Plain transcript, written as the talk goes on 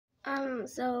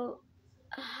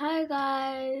Hi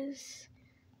guys.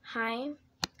 Hi.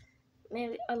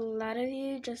 Maybe a lot of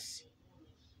you just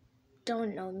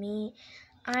don't know me.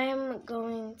 I'm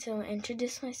going to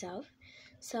introduce myself.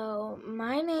 So,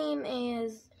 my name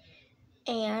is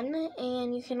Anne,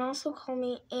 and you can also call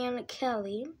me Anne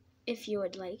Kelly if you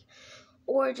would like,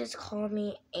 or just call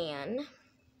me Anne.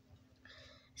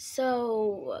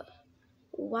 So,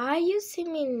 why you see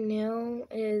me new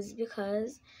is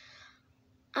because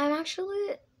I'm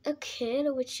actually a kid,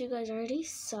 which you guys already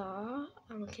saw.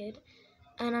 I'm a kid,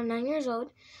 and I'm 9 years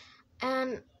old,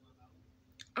 and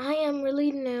I am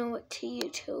really new to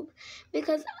YouTube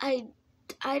because I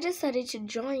decided to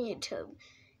join YouTube.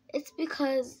 It's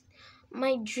because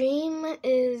my dream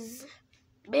is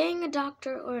being a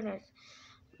doctor or a nurse,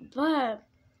 but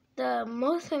the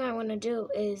most thing I want to do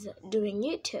is doing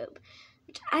YouTube,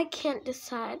 which I can't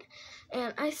decide.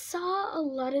 And I saw a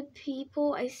lot of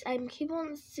people, I'm keep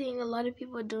on seeing a lot of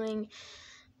people doing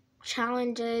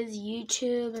challenges,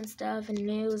 YouTube and stuff, and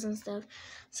news and stuff.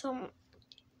 So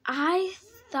I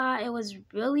thought it was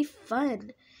really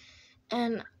fun.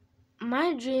 And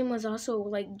my dream was also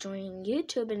like joining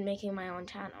YouTube and making my own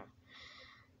channel.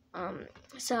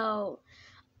 So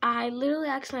I literally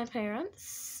asked my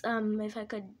parents if I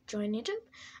could join YouTube,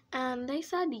 and they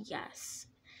said yes.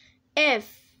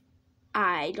 If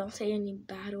I don't say any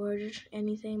bad words or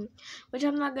anything, which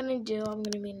I'm not gonna do. I'm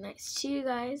gonna be nice to you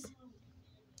guys.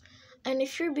 And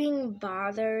if you're being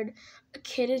bothered, a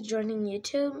kid is joining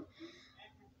YouTube,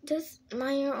 just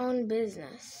mind your own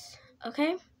business,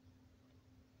 okay?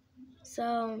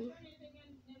 So,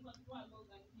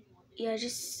 yeah,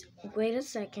 just wait a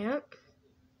second.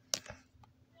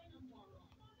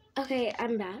 Okay,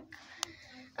 I'm back.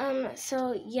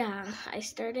 So yeah, I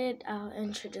started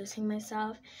introducing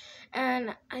myself,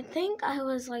 and I think I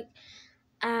was like,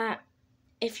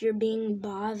 if you're being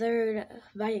bothered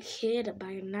by a kid,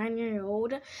 by a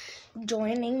 9-year-old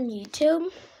joining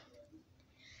YouTube,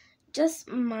 just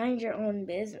mind your own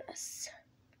business.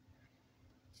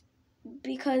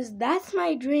 Because that's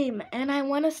my dream, and I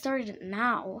want to start it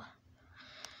now.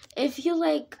 If you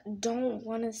like don't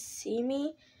want to see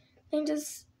me, then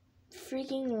just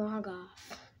freaking log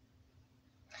off.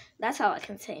 That's all I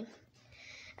can say.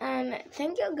 And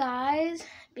thank you guys,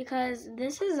 because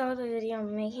this is all the video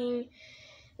I'm making.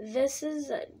 This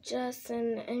is just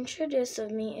an introduce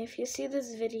of me. If you see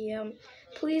this video,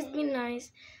 please be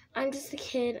nice. I'm just a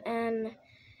kid, and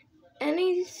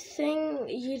anything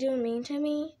you do mean to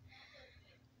me,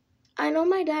 I know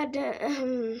my dad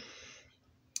didn't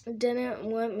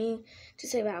want me to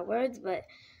say bad words, but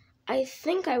I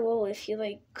think I will if you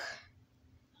like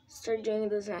start doing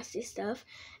those nasty stuff.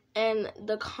 And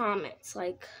the comments,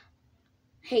 like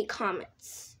hate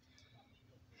comments.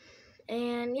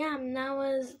 And yeah, that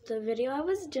was the video I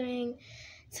was doing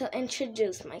to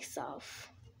introduce myself,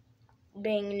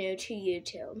 being new to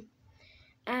YouTube.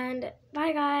 And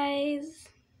bye guys.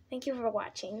 Thank you for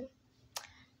watching.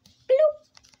 Bloop.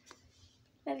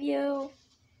 Love you.